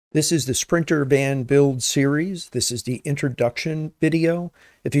This is the Sprinter van build series. This is the introduction video.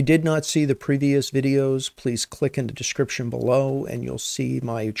 If you did not see the previous videos, please click in the description below and you'll see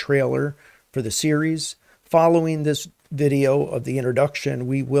my trailer for the series. Following this video of the introduction,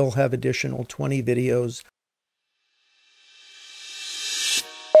 we will have additional 20 videos.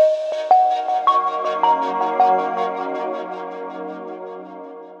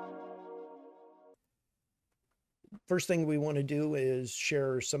 First thing we want to do is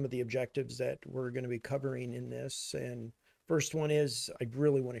share some of the objectives that we're going to be covering in this. And first one is I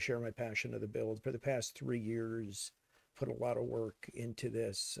really want to share my passion of the build. For the past 3 years, put a lot of work into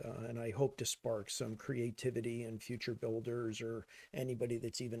this, and I hope to spark some creativity in future builders or anybody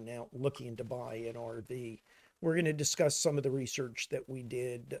that's even now looking to buy an RV. We're going to discuss some of the research that we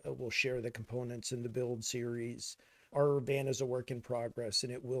did. We'll share the components in the build series. Our van is a work in progress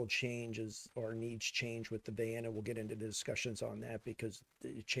and it will change as our needs change with the van, and we'll get into the discussions on that because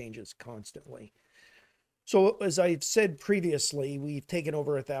it changes constantly. So as I've said previously, we've taken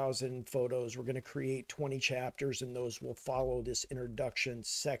over 1,000 photos. We're going to create 20 chapters and those will follow this introduction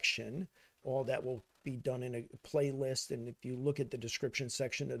section. All that will be done in a playlist, and if you look at the description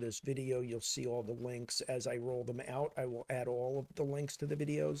section of this video, you'll see all the links. As I roll them out, I will add all of the links to the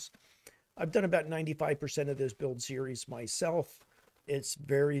videos. I've done about 95% of this build series myself. It's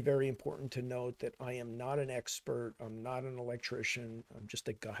very, very important to note that I am not an expert. I'm not an electrician. I'm just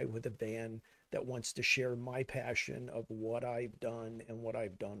a guy with a van that wants to share my passion of what I've done and what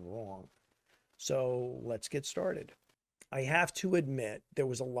I've done wrong. So let's get started. I have to admit, there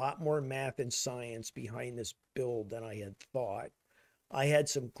was a lot more math and science behind this build than I had thought. I had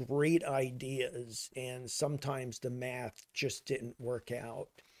some great ideas, and sometimes the math just didn't work out.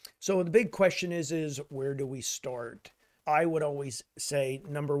 So the big question is where do we start? I would always say,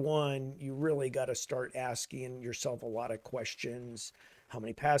 number one, you really got to start asking yourself a lot of questions. How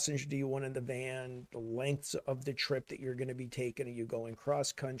many passengers do you want in the van? The lengths of the trip that you're going to be taking. Are you going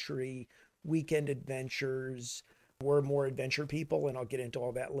cross country, weekend adventures? We're more adventure people, and I'll get into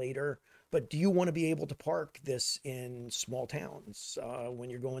all that later. But do you want to be able to park this in small towns when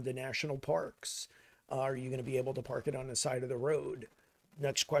you're going to national parks? Are you going to be able to park it on the side of the road?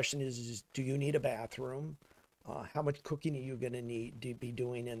 Next question is do you need a bathroom? How much cooking are you going to need to be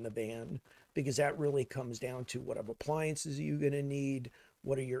doing in the van? Because that really comes down to what appliances are you going to need?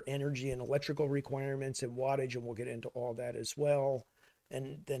 What are your energy and electrical requirements and wattage? And we'll get into all that as well.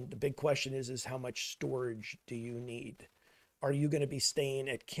 And then the big question is how much storage do you need? Are you going to be staying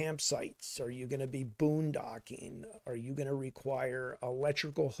at campsites? Are you going to be boondocking? Are you going to require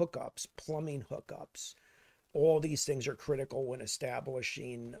electrical hookups, plumbing hookups? All these things are critical when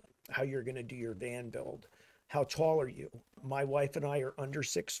establishing how you're going to do your van build. How tall are you? My wife and I are under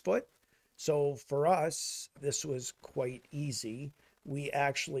 6 foot. So for us, this was quite easy. We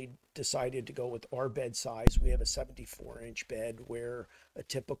actually decided to go with our bed size. We have a 74-inch bed where a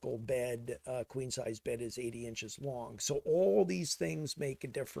typical bed, queen size bed, is 80 inches long. So all these things make a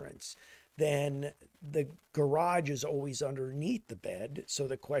difference. Then the garage is always underneath the bed. So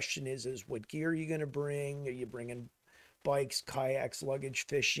the question is what gear are you going to bring? Are you bringing bikes, kayaks, luggage,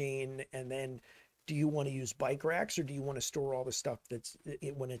 fishing? And then do you want to use bike racks, or do you want to store all the stuff that's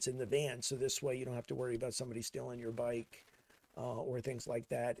when it's in the van? So this way you don't have to worry about somebody stealing your bike or things like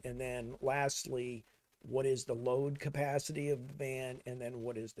that. And then lastly, what is the load capacity of the van? And then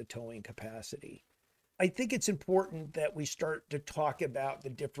what is the towing capacity? I think it's important that we start to talk about the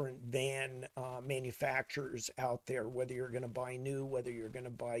different van manufacturers out there, whether you're going to buy new, whether you're going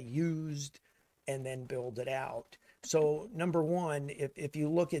to buy used, and then build it out. So number one, if you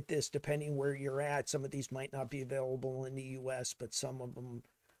look at this, depending where you're at, some of these might not be available in the US, but some of them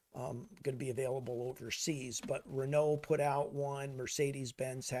going to be available overseas. But Renault put out one,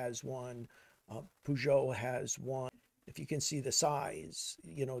 Mercedes-Benz has one, Peugeot has one. If you can see the size,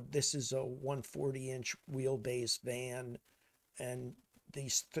 you know, this is a 140-inch wheelbase van, and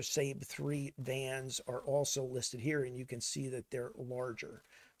these same 3 vans are also listed here, and you can see that they're larger.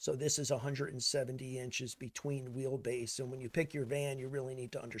 So this is 170 inches between wheelbase, and when you pick your van, you really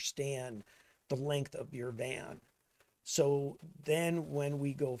need to understand the length of your van. So then when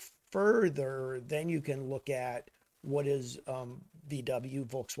we go further, then you can look at what is VW,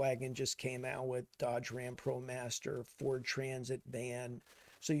 Volkswagen just came out with, Dodge Ram ProMaster, Ford Transit van.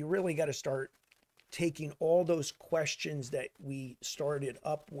 So you really got to start taking all those questions that we started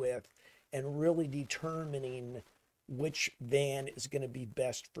up with and really determining which van is going to be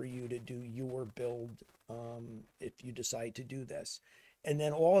best for you to do your build if you decide to do this. And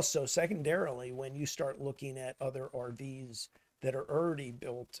then also secondarily, when you start looking at other RVs that are already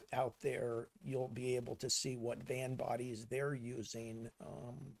built out there, you'll be able to see what van bodies they're using.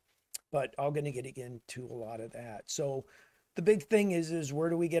 but I'm going to get into a lot of that. So the big thing is where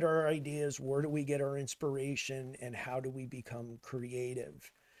do we get our ideas? Where do we get our inspiration? And how do we become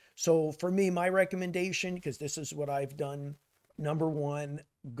creative? So for me, my recommendation, because this is what I've done, number one,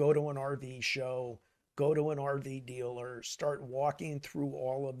 go to an RV show, go to an RV dealer, start walking through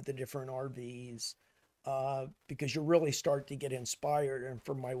all of the different RVs, because you really start to get inspired. And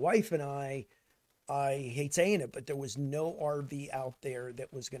for my wife and I hate saying it, but there was no RV out there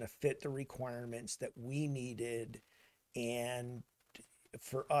that was going to fit the requirements that we needed. And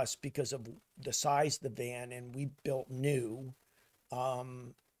for us, because of the size of the van, and we built new,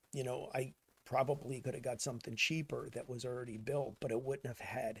 I probably could have got something cheaper that was already built, but it wouldn't have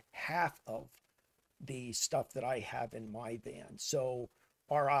had half of the stuff that I have in my van. So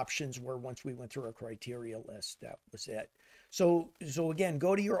our options were, once we went through a criteria list, that was it. So again,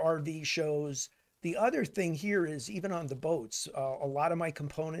 go to your RV shows. The other thing here is, even on the boats, a lot of my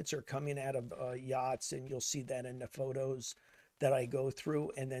components are coming out of yachts, and you'll see that in the photos that I go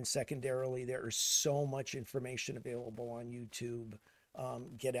through. And then secondarily, there is so much information available on YouTube.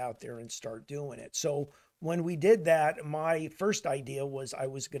 Get out there and start doing it. So when we did that, my first idea was I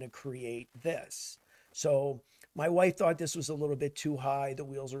was going to create this. So my wife thought this was a little bit too high. The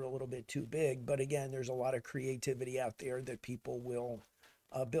wheels are a little bit too big. But again, there's a lot of creativity out there that people will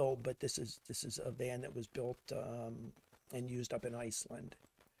build. But this is a van that was built and used up in Iceland.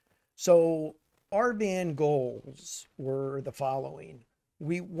 So our van goals were the following.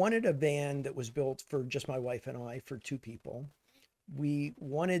 We wanted a van that was built for just my wife and I, for two people. We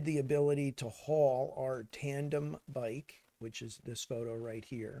wanted the ability to haul our tandem bike, which is this photo right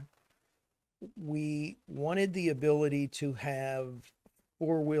here. We wanted the ability to have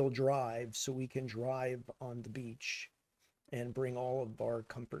four-wheel drive so we can drive on the beach and bring all of our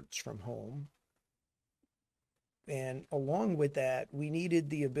comforts from home. And along with that, we needed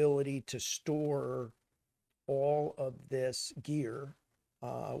the ability to store all of this gear.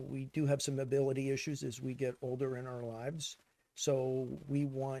 We do have some mobility issues as we get older in our lives. So we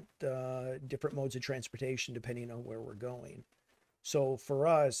want different modes of transportation depending on where we're going. So for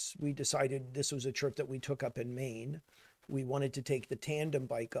us, we decided this was a trip that we took up in Maine. We wanted to take the tandem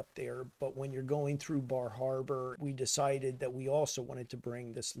bike up there, but when you're going through Bar Harbor, we decided that we also wanted to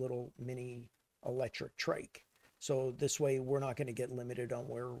bring this little mini electric trike. So this way, we're not going to get limited on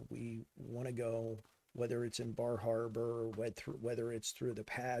where we want to go, whether it's in Bar Harbor or whether it's through the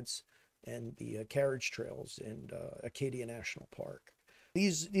pads and the carriage trails in Acadia National Park.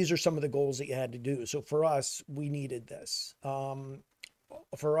 These are some of the goals that you had to do. So for us, we needed this.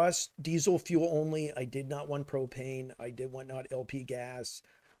 For us, diesel fuel only. I did not want propane. I did want not LP gas.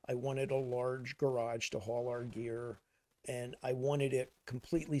 I wanted a large garage to haul our gear, and I wanted it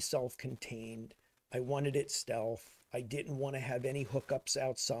completely self-contained. I wanted it stealth. I didn't want to have any hookups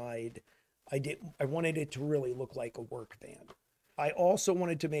outside. I wanted it to really look like a work van. I also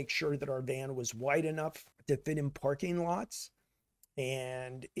wanted to make sure that our van was wide enough to fit in parking lots.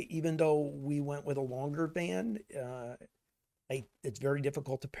 And even though we went with a longer van, it's very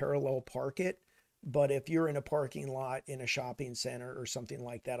difficult to parallel park it. But if you're in a parking lot in a shopping center or something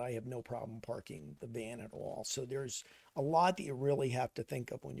like that, I have no problem parking the van at all. So there's a lot that you really have to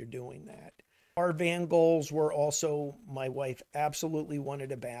think of when you're doing that. Our van goals were also, my wife absolutely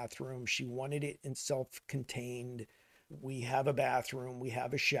wanted a bathroom. She wanted it in self-contained. We have a bathroom, we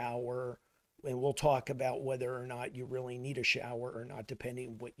have a shower, and we'll talk about whether or not you really need a shower or not,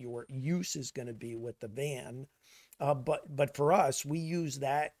 depending what your use is going to be with the van. But for us, we use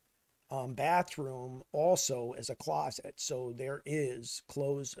that bathroom also as a closet. So there's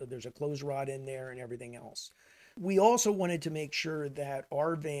a clothes rod in there and everything else. We also wanted to make sure that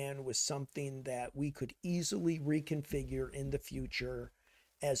our van was something that we could easily reconfigure in the future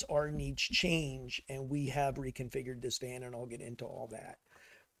as our needs change, and we have reconfigured this van, and I'll get into all that.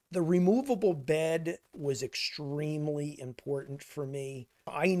 The removable bed was extremely important for me.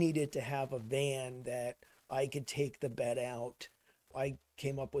 I needed to have a van that I could take the bed out. I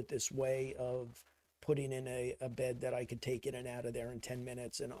came up with this way of putting in a bed that I could take in and out of there in 10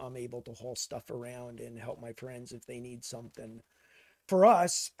 minutes, and I'm able to haul stuff around and help my friends if they need something. For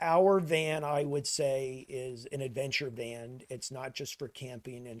us, our van, I would say, is an adventure van. It's not just for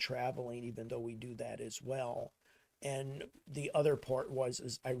camping and traveling, even though we do that as well. And the other part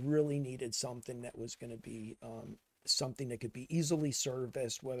is I really needed something that was going to be something that could be easily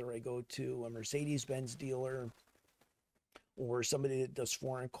serviced, whether I go to a Mercedes-Benz dealer or somebody that does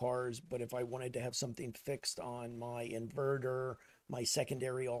foreign cars. But if I wanted to have something fixed on my inverter, my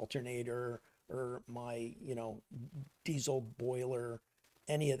secondary alternator, or my, diesel boiler,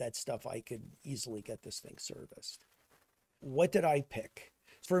 any of that stuff, I could easily get this thing serviced. What did I pick?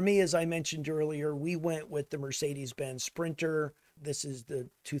 For me, as I mentioned earlier, we went with the Mercedes-Benz Sprinter. This is the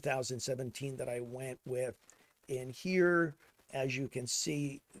 2017 that I went with. And here, as you can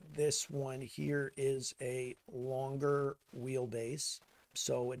see, this one here is a longer wheelbase,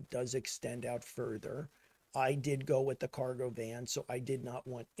 so it does extend out further. I did go with the cargo van, so I did not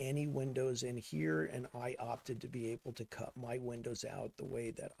want any windows in here, and I opted to be able to cut my windows out the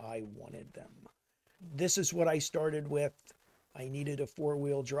way that I wanted them. This is what I started with. I needed a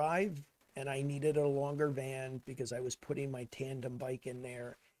four-wheel drive, and I needed a longer van because I was putting my tandem bike in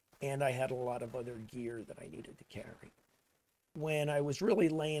there, and I had a lot of other gear that I needed to carry. When I was really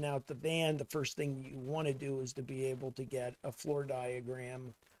laying out the van, the first thing you want to do is to be able to get a floor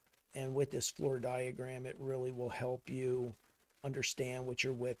diagram. And with this floor diagram, it really will help you understand what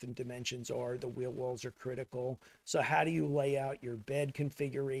your width and dimensions are. The wheel wells are critical. So how do you lay out your bed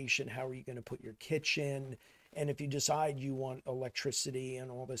configuration? How are you going to put your kitchen? And if you decide you want electricity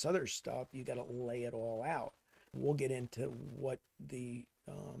and all this other stuff, you got to lay it all out. We'll get into what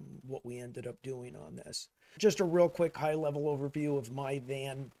we ended up doing on this. Just a real quick high-level overview of my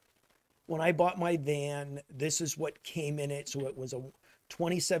van. When I bought my van, this is what came in it. So it was a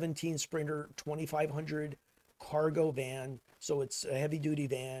 2017 Sprinter 2500 cargo van. So it's a heavy-duty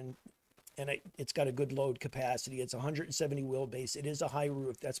van, and it's got a good load capacity. It's 170 wheelbase. It is a high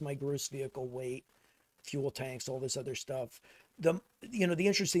roof. That's my gross vehicle weight, fuel tanks, all this other stuff. The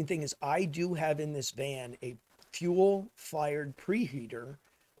interesting thing is I do have in this van a fuel-fired preheater.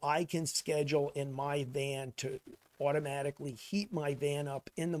 I can schedule in my van to automatically heat my van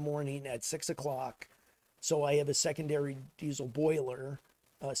up in the morning at 6 o'clock. So I have a secondary diesel boiler,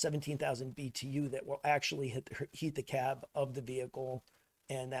 17,000 BTU, that will actually heat the cab of the vehicle.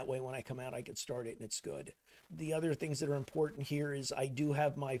 And that way, when I come out, I can start it and it's good. The other things that are important here is I do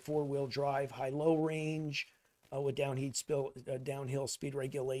have my four-wheel drive high-low range with downhill speed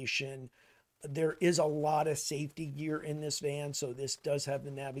regulation. There is a lot of safety gear in this van. So this does have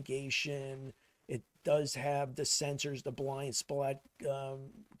the navigation. It does have the sensors, the blind spot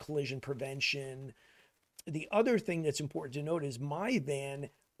collision prevention. The other thing that's important to note is my van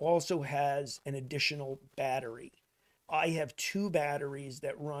also has an additional battery. I have two batteries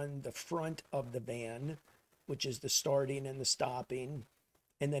that run the front of the van, which is the starting and the stopping.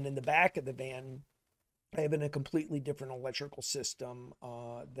 And then in the back of the van, I have a completely different electrical system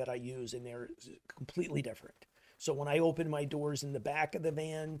that I use, and they're completely different. So when I open my doors in the back of the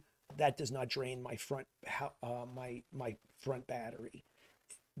van, that does not drain my front my front battery.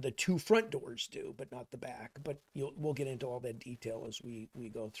 The two front doors do, but not the back. But we'll get into all that detail as we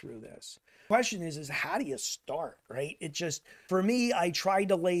go through this. Question is how do you start, right? It just, for me, I tried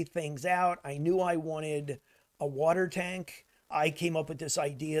to lay things out. I knew I wanted a water tank. I came up with this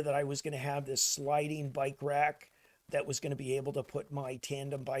idea that I was going to have this sliding bike rack that was going to be able to put my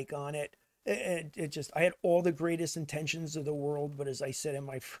tandem bike on it. I had all the greatest intentions of the world, but as I said in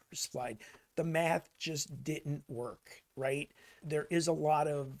my first slide, the math just didn't work, right? There is a lot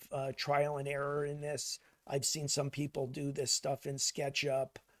of trial and error in this. I've seen some people do this stuff in SketchUp.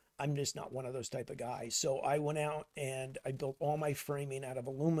 I'm just not one of those type of guys. So I went out and I built all my framing out of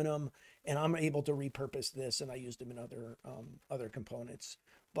aluminum, and I'm able to repurpose this, and I used them in other components.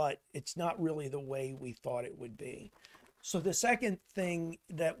 But it's not really the way we thought it would be. So the second thing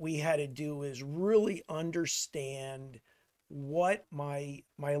that we had to do is really understand what my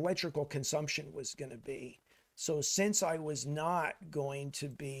electrical consumption was going to be. So since I was not going to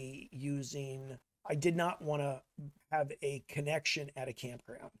be I did not want to have a connection at a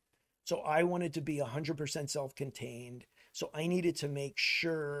campground. So I wanted to be 100% self-contained. So I needed to make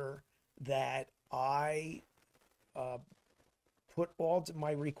sure that I put all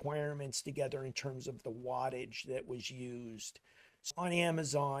my requirements together in terms of the wattage that was used. So on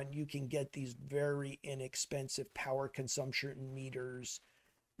Amazon, you can get these very inexpensive power consumption meters.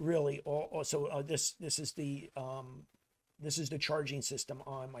 Really, this is the charging system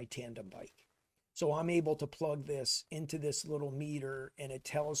on my tandem bike. So I'm able to plug this into this little meter, and it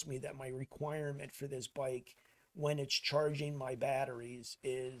tells me that my requirement for this bike when it's charging my batteries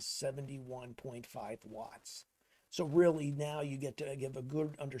is 71.5 watts. So really now you get to give a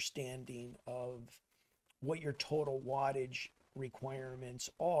good understanding of what your total wattage requirements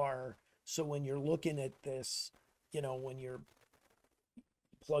are. So when you're looking at this, when you're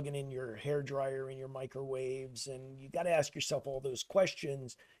plugging in your hair dryer and your microwaves, and you got to ask yourself all those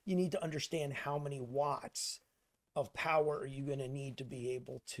questions, you need to understand how many watts of power are you going to need to be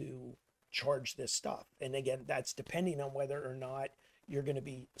able to charge this stuff. And again, that's depending on whether or not you're going to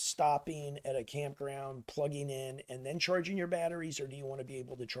be stopping at a campground, plugging in, and then charging your batteries, or do you want to be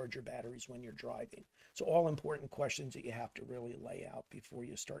able to charge your batteries when you're driving? So all important questions that you have to really lay out before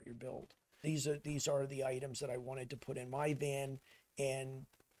you start your build. These are the items that I wanted to put in my van, and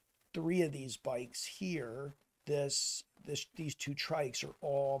 3 of these bikes here, these 2 trikes are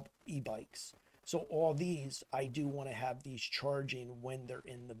all e-bikes. So all these, I do want to have these charging when they're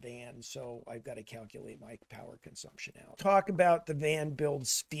in the van. So I've got to calculate my power consumption out. Talk about the van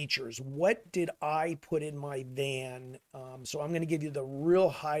build's features. What did I put in my van? So I'm going to give you the real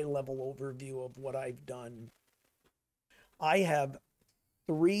high level overview of what I've done. I have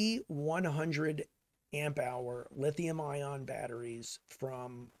 3 100 amp hour lithium ion batteries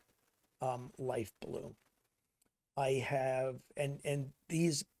from Life Blue. I have, and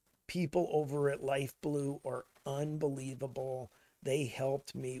these people over at Life Blue are unbelievable. They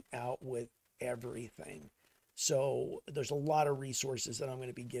helped me out with everything. So there's a lot of resources that I'm going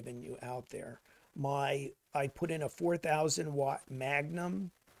to be giving you out there. I put in a 4,000 watt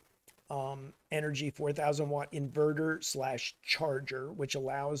Magnum energy 4,000 watt inverter / charger, which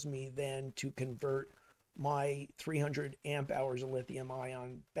allows me then to convert my 300 amp hours of lithium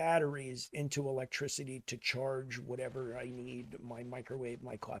ion batteries into electricity to charge whatever I need, my microwave,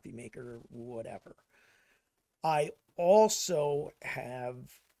 my coffee maker, whatever. I also have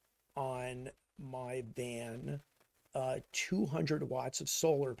on my van 200 watts of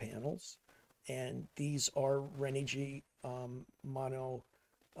solar panels, and these are Renogy mono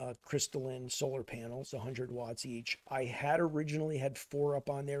crystalline solar panels, 100 watts each. I had originally had 4 up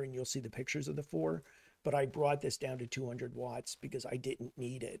on there, and you'll see the pictures of the 4, but I brought this down to 200 watts because I didn't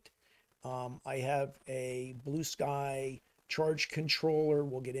need it. I have a Blue Sky charge controller.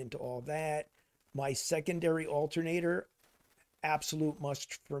 We'll get into all that. My secondary alternator, absolute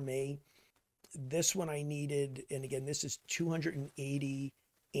must for me. This one I needed, and again, this is 280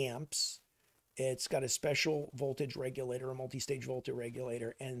 amps. It's got a special voltage regulator, a multi-stage voltage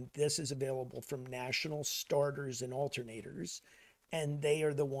regulator, and this is available from National Starters and Alternators. And they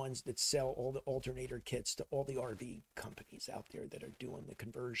are the ones that sell all the alternator kits to all the RV companies out there that are doing the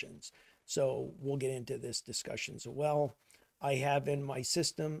conversions. So we'll get into this discussion as well. I have in my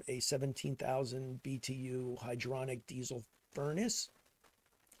system a 17,000 BTU hydronic diesel furnace.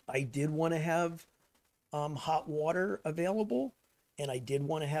 I did want to have hot water available, and I did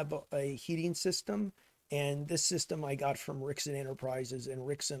want to have a heating system. And this system I got from Rixson Enterprises, and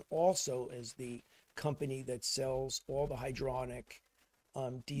Rixson also is the company that sells all the hydronic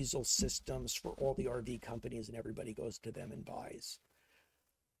diesel systems for all the RV companies, and everybody goes to them and buys.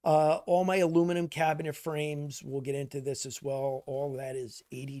 All my aluminum cabinet frames, we'll get into this as well. All that is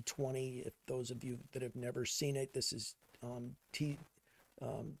 80/20. If those of you that have never seen it, this is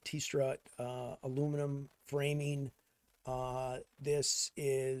T-strut aluminum framing. This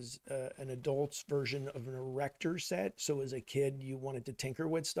is an adult's version of an erector set. So as a kid, you wanted to tinker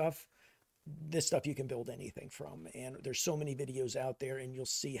with stuff. This stuff you can build anything from, and there's so many videos out there, and you'll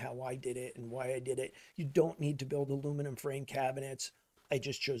see how I did it and why I did it. You don't need to build aluminum frame cabinets. I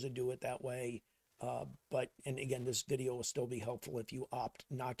just chose to do it that way. And again, this video will still be helpful if you opt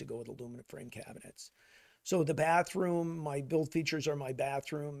not to go with aluminum frame cabinets. So the bathroom, my build features are my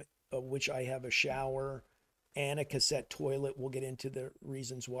bathroom, which I have a shower and a cassette toilet. We'll get into the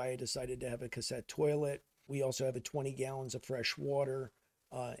reasons why I decided to have a cassette toilet. We also have a 20 gallons of fresh water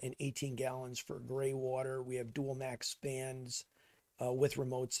and 18 gallons for gray water. We have dual max fans with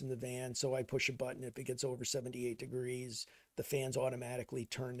remotes in the van. So I push a button. If it gets over 78 degrees, the fans automatically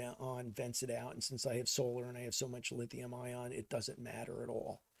turn on, vents it out. And since I have solar and I have so much lithium ion, it doesn't matter at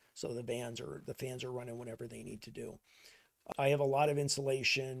all. So the fans are running whenever they need to do. I have a lot of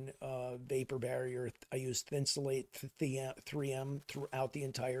insulation, vapor barrier. I use Thinsulate 3M throughout the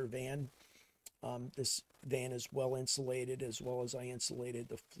entire van. This van is well insulated, as well as I insulated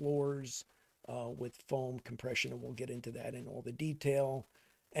the floors with foam compression, and we'll get into that in all the detail.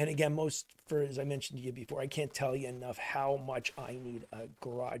 And again, as I mentioned to you before, I can't tell you enough how much I need a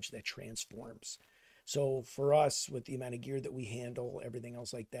garage that transforms. So for us, with the amount of gear that we handle, everything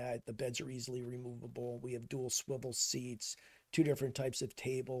else like that, the beds are easily removable. We have dual swivel seats, 2 different types of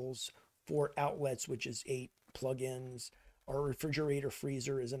tables, 4 outlets, which is 8 plugins. Our refrigerator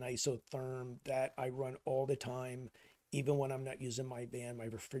freezer is an isotherm that I run all the time. Even when I'm not using my van, my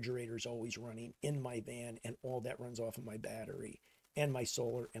refrigerator is always running in my van, and all that runs off of my battery and my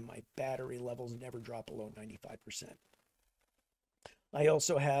solar, and my battery levels never drop below 95%. I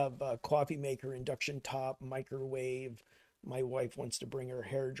also have a coffee maker, induction top, microwave. My wife wants to bring her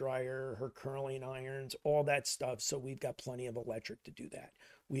hair dryer, her curling irons, all that stuff. So we've got plenty of electric to do that.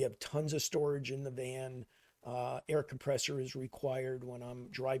 We have tons of storage in the van. Air compressor is required when I'm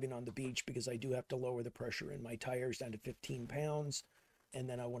driving on the beach because I do have to lower the pressure in my tires down to 15 pounds. and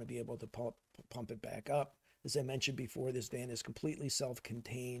then I want to be able to pump it back up. As I mentioned before, this van is completely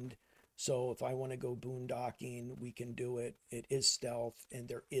self-contained. So if I want to go boondocking, we can do it. It is stealth and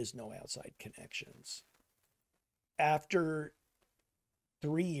there is no outside connections. After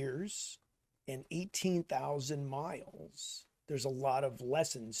 3 years and 18,000 miles, there's a lot of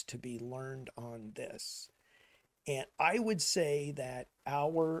lessons to be learned on this. And I would say that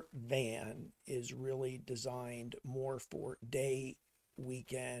our van is really designed more for day,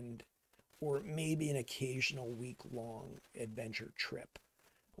 weekend, or maybe an occasional week-long adventure trip.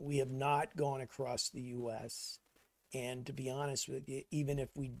 We have not gone across the US. And to be honest with you, even if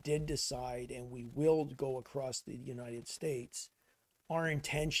we did decide, and we will go across the United States, our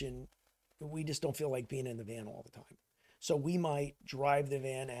intention, we just don't feel like being in the van all the time. So we might drive the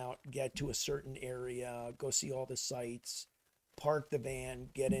van out, get to a certain area, go see all the sights, park the van,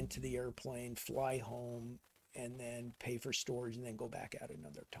 get into the airplane, fly home, and then pay for storage and then go back out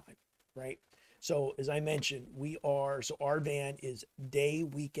another time, right? So as I mentioned, so our van is day,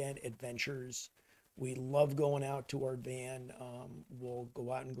 weekend adventures. We love going out to our van. We'll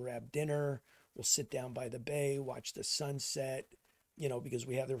go out and grab dinner. We'll sit down by the bay, watch the sunset, because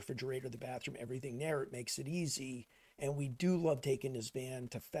we have the refrigerator, the bathroom, everything there. It makes it easy. And we do love taking this van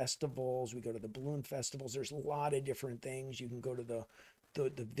to festivals. We go to the balloon festivals. There's a lot of different things. You can go to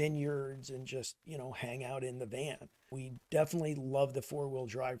the vineyards and just, hang out in the van. We definitely love the four-wheel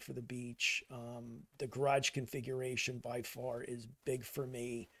drive for the beach. The garage configuration by far is big for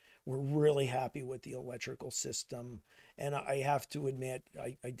me. We're really happy with the electrical system. And I have to admit,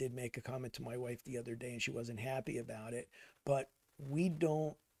 I did make a comment to my wife the other day and she wasn't happy about it, but we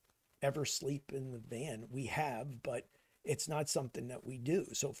don't ever sleep in the van. We have, but it's not something that we do.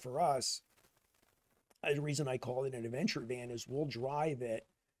 So for us, the reason I call it an adventure van is we'll drive it.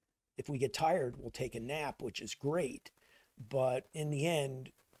 If we get tired, we'll take a nap, which is great. But in the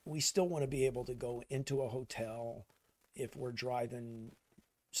end, we still want to be able to go into a hotel if we're driving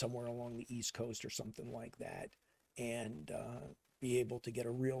somewhere along the East Coast or something like that, and be able to get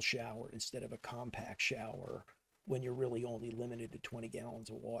a real shower instead of a compact shower when you're really only limited to 20 gallons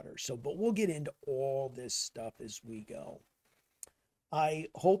of water. So, but we'll get into all this stuff as we go. I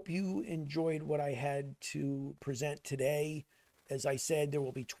hope you enjoyed what I had to present today. As I said, there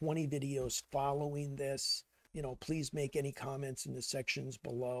will be 20 videos following this. Please make any comments in the sections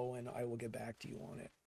below and I will get back to you on it.